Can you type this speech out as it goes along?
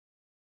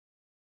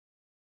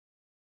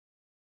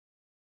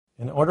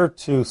In order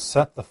to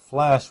set the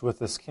flash with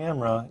this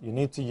camera, you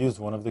need to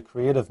use one of the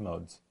creative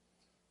modes,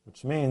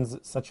 which means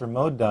set your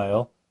mode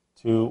dial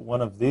to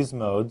one of these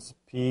modes,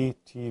 P,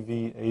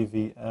 TV,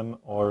 AV, M,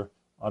 or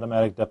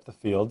automatic depth of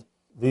field.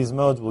 These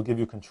modes will give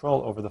you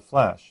control over the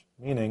flash,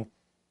 meaning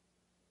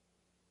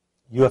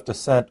you have to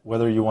set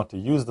whether you want to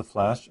use the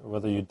flash or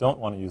whether you don't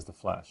want to use the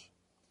flash.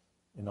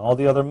 In all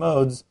the other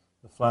modes,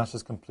 the flash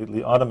is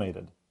completely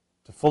automated.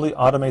 To fully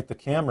automate the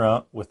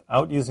camera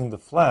without using the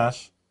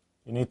flash,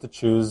 you need to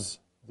choose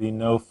the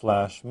no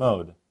flash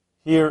mode.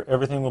 Here,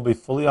 everything will be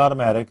fully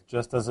automatic,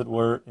 just as it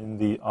were in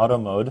the auto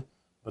mode,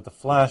 but the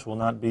flash will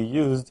not be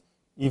used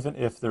even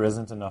if there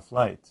isn't enough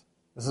light.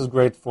 This is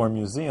great for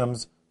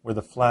museums where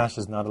the flash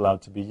is not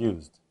allowed to be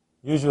used.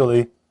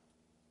 Usually,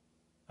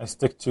 I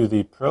stick to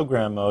the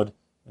program mode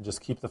and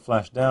just keep the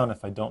flash down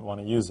if I don't want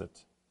to use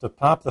it. To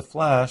pop the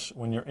flash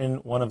when you're in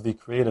one of the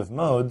creative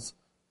modes,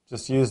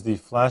 just use the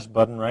flash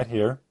button right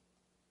here.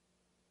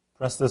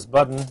 Press this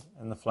button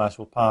and the flash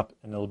will pop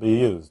and it will be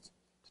used.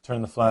 To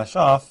turn the flash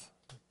off,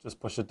 just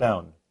push it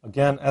down.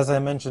 Again, as I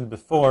mentioned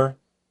before,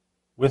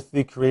 with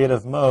the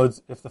creative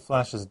modes, if the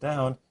flash is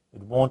down,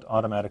 it won't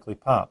automatically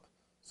pop.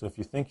 So if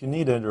you think you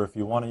need it or if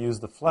you want to use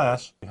the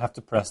flash, you have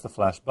to press the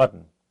flash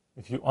button.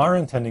 If you are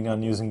intending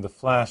on using the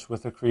flash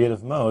with the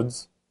creative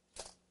modes,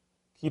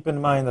 keep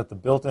in mind that the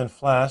built-in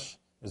flash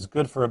is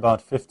good for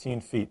about 15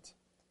 feet.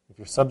 If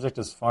your subject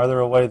is farther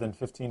away than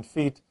 15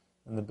 feet,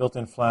 then the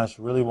built-in flash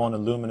really won't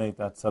illuminate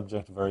that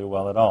subject very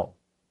well at all.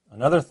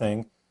 Another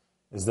thing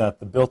is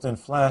that the built-in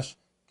flash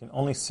can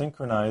only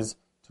synchronize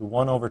to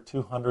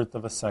 1/200th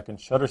of a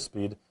second shutter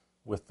speed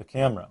with the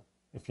camera.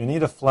 If you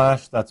need a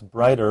flash that's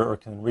brighter or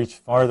can reach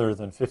farther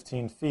than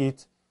 15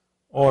 feet,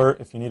 or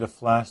if you need a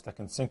flash that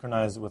can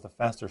synchronize with a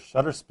faster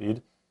shutter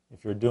speed,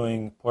 if you're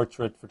doing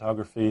portrait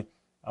photography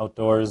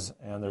outdoors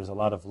and there's a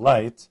lot of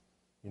light,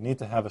 you need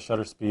to have a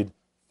shutter speed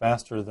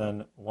faster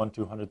than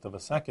 1/200th of a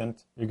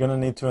second, you're going to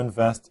need to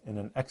invest in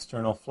an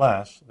external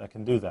flash that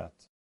can do that.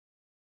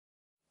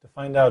 To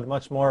find out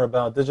much more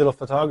about digital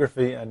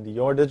photography and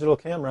your digital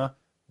camera,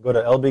 go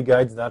to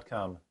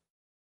lbguides.com.